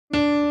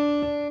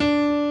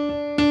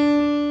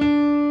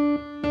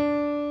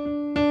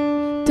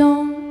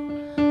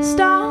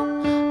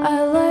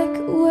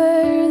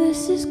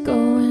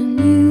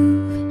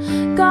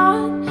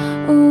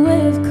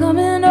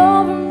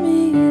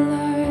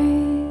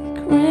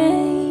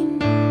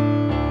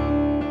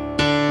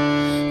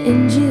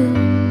in June.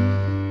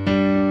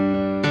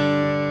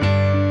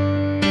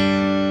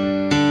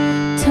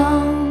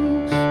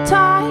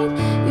 Tongue-tied,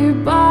 your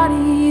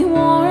body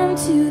warm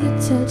to the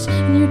touch,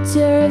 and you're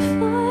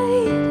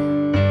terrified.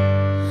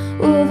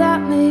 Well,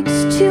 that makes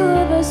two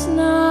of us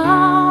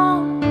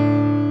now,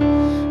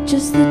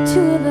 just the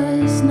two of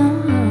us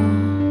now.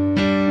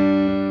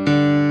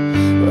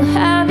 Well,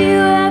 have you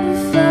ever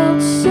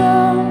felt so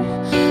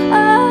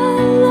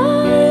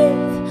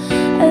alive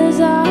as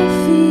I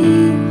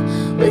feel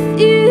with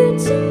you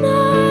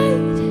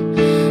tonight,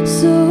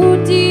 so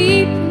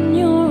deep in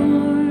your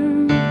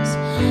arms?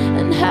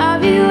 And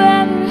have you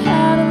ever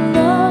had a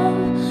love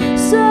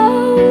so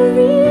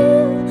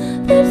real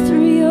that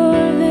through your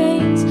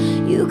veins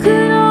you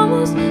could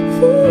almost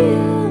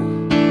feel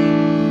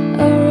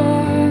a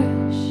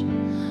rush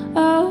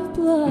of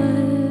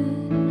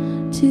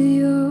blood to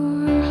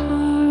your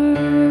heart?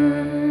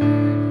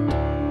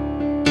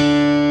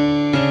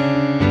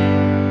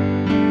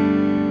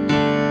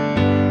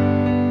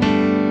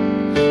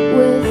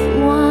 With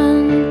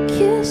one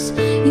kiss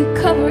you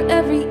cover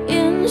every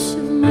inch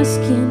of my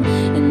skin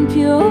in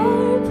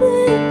pure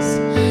bliss,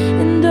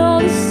 and all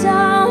the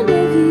sound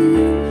of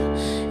you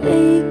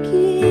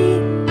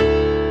aching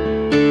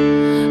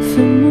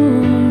for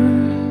more.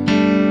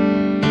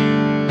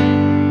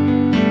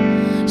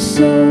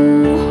 So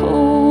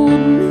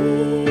hold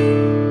me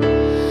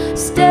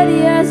steady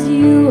as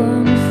you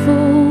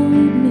unfold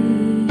me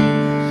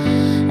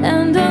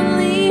and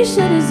unleash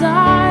a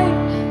desire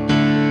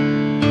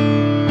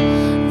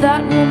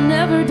that will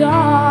never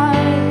die.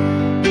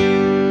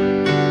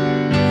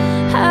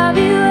 Have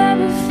you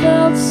ever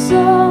felt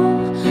so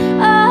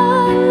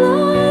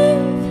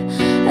alive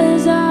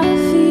as I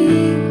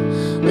feel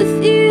with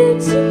you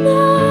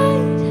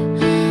tonight,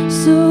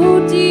 so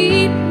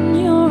deep in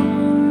your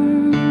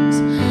arms?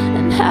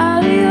 And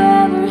have you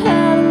ever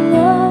had a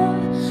love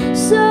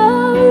so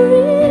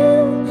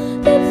real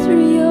that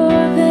through your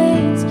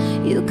veins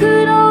you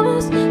could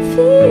almost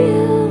feel